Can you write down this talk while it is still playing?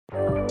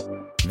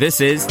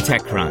This is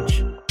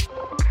TechCrunch.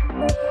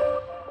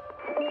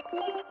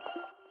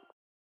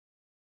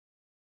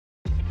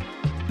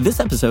 This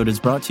episode is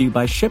brought to you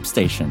by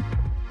ShipStation.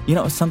 You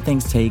know, some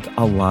things take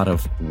a lot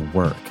of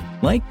work,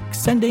 like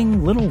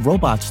sending little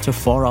robots to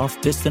far-off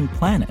distant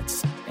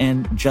planets.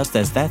 And just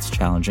as that's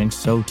challenging,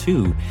 so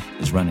too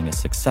is running a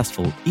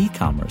successful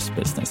e-commerce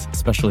business,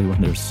 especially when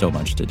there's so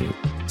much to do.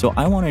 So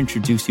I want to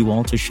introduce you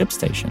all to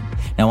ShipStation.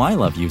 Now, I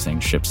love using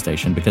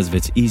ShipStation because of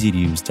its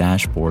easy-to-use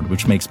dashboard,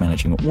 which makes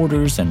managing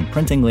orders and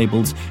printing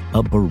labels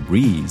a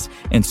breeze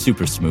and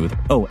super smooth.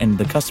 Oh, and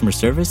the customer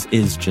service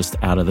is just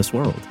out of this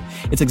world.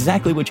 It's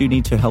exactly what you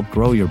need to help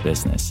grow your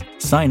business.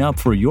 Sign up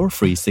for your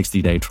free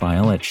 60-day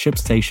trial at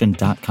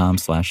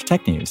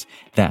shipstation.com/technews.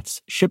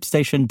 That's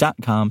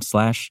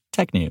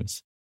shipstation.com/technews.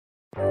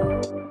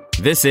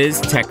 This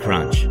is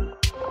TechCrunch.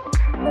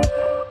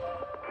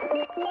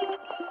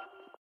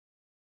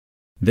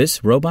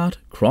 This robot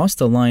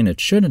crossed a line it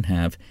shouldn't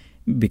have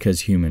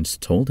because humans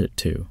told it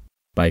to.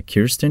 By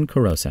Kirsten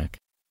Korosek.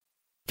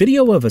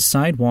 Video of a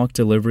sidewalk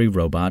delivery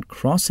robot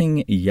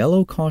crossing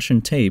yellow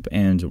caution tape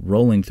and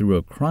rolling through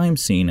a crime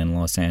scene in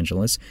Los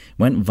Angeles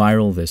went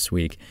viral this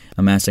week,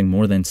 amassing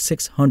more than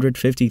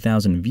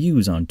 650,000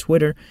 views on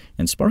Twitter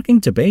and sparking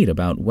debate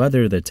about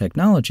whether the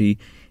technology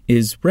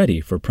is ready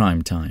for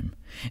prime time.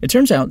 It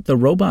turns out the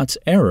robot's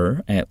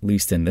error, at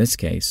least in this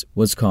case,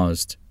 was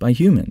caused by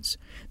humans.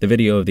 The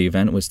video of the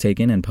event was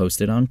taken and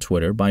posted on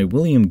Twitter by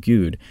William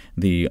Gude,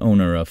 the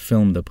owner of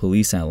Film the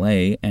Police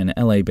LA, an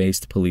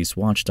LA-based police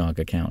watchdog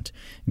account.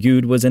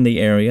 Gude was in the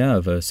area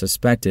of a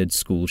suspected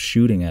school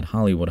shooting at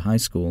Hollywood High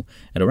School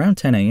at around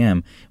 10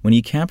 a.m. when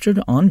he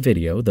captured on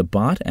video the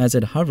bot as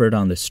it hovered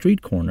on the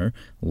street corner,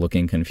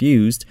 looking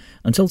confused,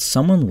 until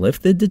someone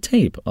lifted the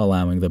tape,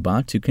 allowing the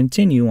bot to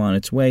continue on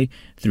its way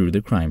through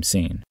the crime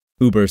scene.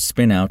 Uber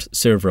spin-out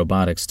Serve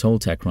Robotics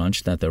told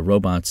TechCrunch that the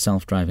robot's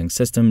self-driving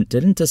system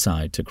didn't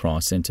decide to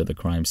cross into the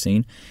crime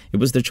scene. It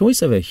was the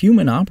choice of a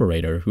human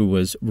operator who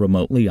was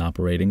remotely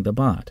operating the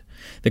bot.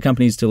 The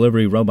company's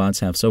delivery robots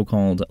have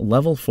so-called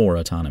Level 4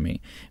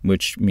 autonomy,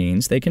 which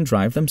means they can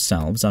drive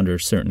themselves under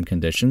certain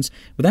conditions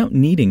without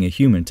needing a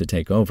human to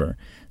take over.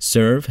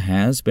 Serve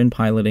has been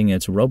piloting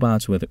its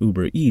robots with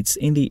Uber Eats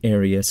in the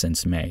area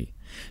since May.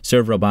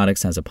 Serve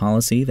Robotics has a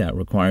policy that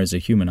requires a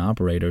human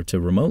operator to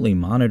remotely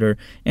monitor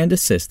and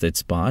assist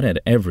its bot at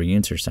every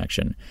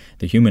intersection.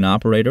 The human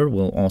operator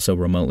will also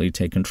remotely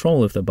take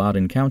control if the bot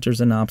encounters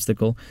an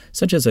obstacle,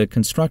 such as a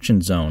construction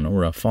zone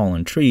or a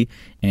fallen tree,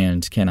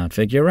 and cannot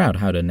figure out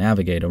how to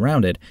navigate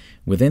around it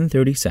within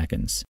 30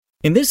 seconds.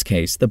 In this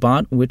case, the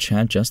bot, which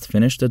had just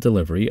finished a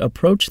delivery,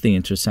 approached the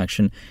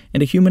intersection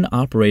and a human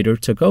operator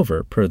took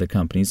over, per the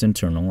company's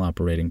internal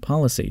operating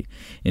policy.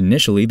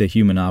 Initially, the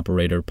human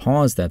operator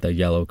paused at the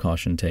yellow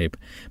caution tape,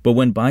 but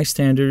when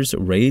bystanders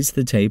raised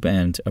the tape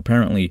and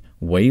apparently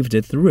waved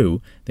it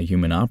through, the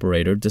human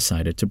operator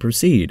decided to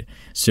proceed.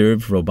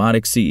 Serve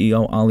Robotics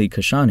CEO Ali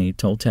Kashani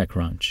told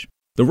TechCrunch.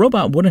 The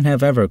robot wouldn't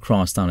have ever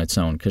crossed on its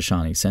own,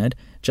 Kashani said.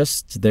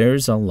 Just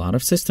there's a lot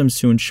of systems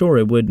to ensure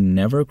it would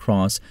never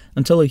cross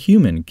until a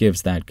human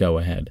gives that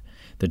go-ahead.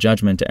 The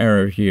judgment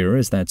error here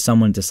is that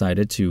someone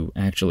decided to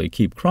actually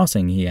keep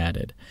crossing, he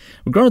added.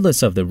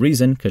 Regardless of the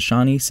reason,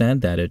 Kashani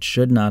said that it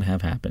should not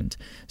have happened.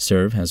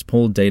 Serve has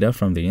pulled data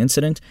from the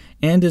incident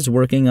and is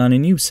working on a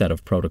new set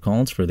of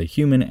protocols for the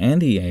human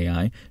and the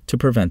AI to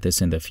prevent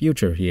this in the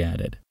future, he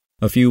added.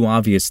 A few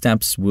obvious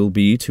steps will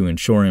be to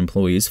ensure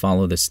employees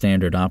follow the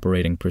Standard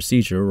Operating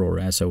Procedure, or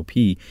SOP,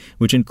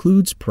 which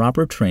includes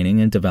proper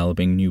training and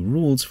developing new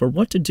rules for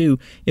what to do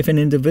if an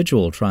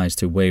individual tries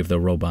to wave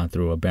the robot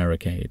through a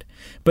barricade.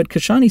 But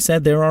Kashani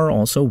said there are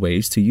also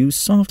ways to use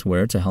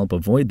software to help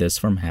avoid this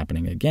from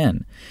happening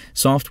again.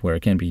 Software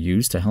can be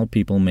used to help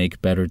people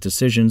make better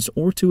decisions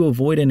or to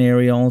avoid an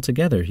area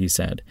altogether, he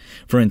said.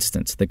 For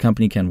instance, the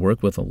company can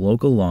work with a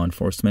local law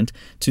enforcement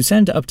to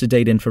send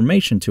up-to-date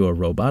information to a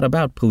robot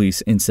about police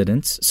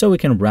incidents so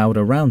it can route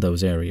around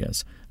those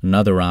areas.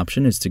 Another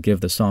option is to give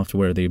the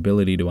software the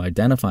ability to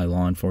identify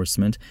law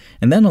enforcement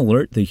and then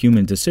alert the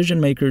human decision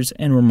makers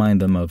and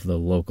remind them of the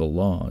local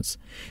laws.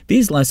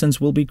 These lessons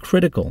will be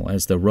critical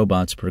as the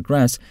robots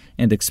progress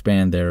and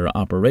expand their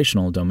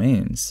operational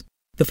domains.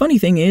 The funny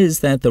thing is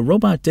that the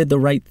robot did the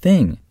right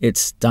thing. It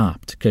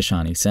stopped,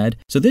 Kashani said.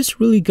 So this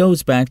really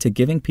goes back to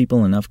giving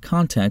people enough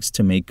context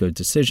to make good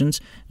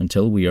decisions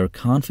until we are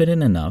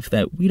confident enough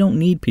that we don't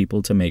need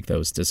people to make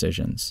those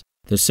decisions.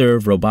 The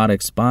Serve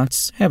Robotics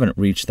bots haven't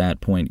reached that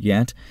point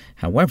yet.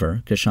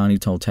 However, Kashani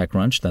told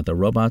TechCrunch that the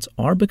robots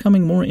are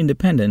becoming more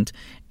independent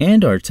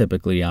and are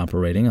typically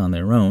operating on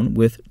their own,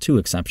 with two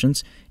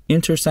exceptions: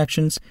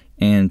 intersections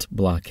and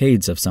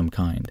blockades of some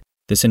kind.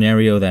 The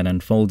scenario that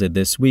unfolded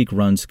this week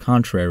runs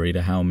contrary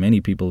to how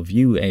many people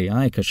view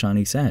AI,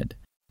 Kashani said.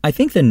 I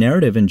think the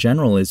narrative in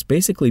general is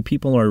basically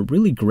people are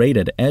really great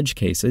at edge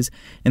cases,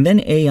 and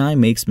then AI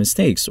makes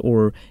mistakes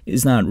or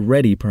is not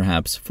ready,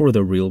 perhaps, for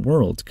the real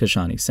world,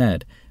 Kashani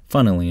said.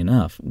 Funnily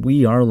enough,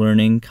 we are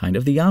learning kind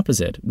of the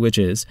opposite, which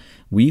is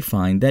we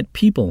find that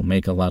people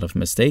make a lot of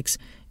mistakes,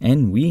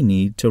 and we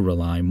need to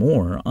rely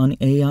more on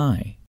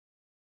AI.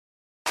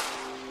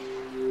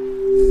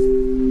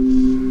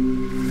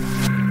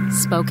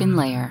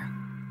 SpokenLayer.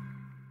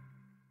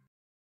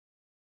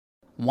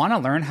 Want to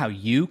learn how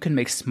you can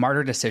make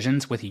smarter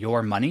decisions with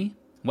your money?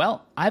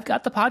 Well, I've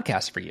got the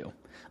podcast for you.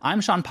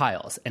 I'm Sean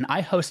Piles, and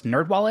I host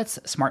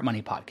NerdWallet's Smart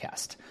Money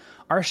Podcast.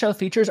 Our show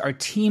features our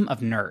team of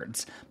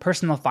nerds,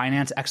 personal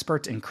finance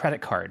experts in credit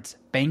cards,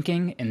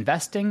 banking,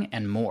 investing,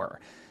 and more.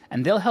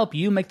 And they'll help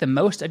you make the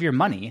most of your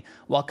money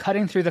while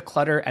cutting through the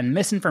clutter and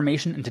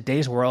misinformation in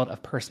today's world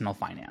of personal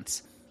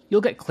finance. You'll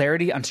get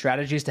clarity on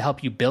strategies to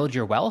help you build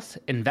your wealth,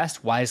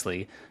 invest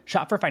wisely,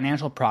 shop for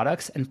financial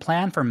products, and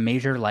plan for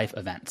major life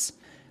events.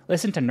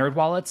 Listen to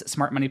NerdWallet's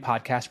Smart Money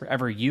Podcast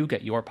wherever you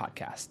get your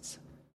podcasts.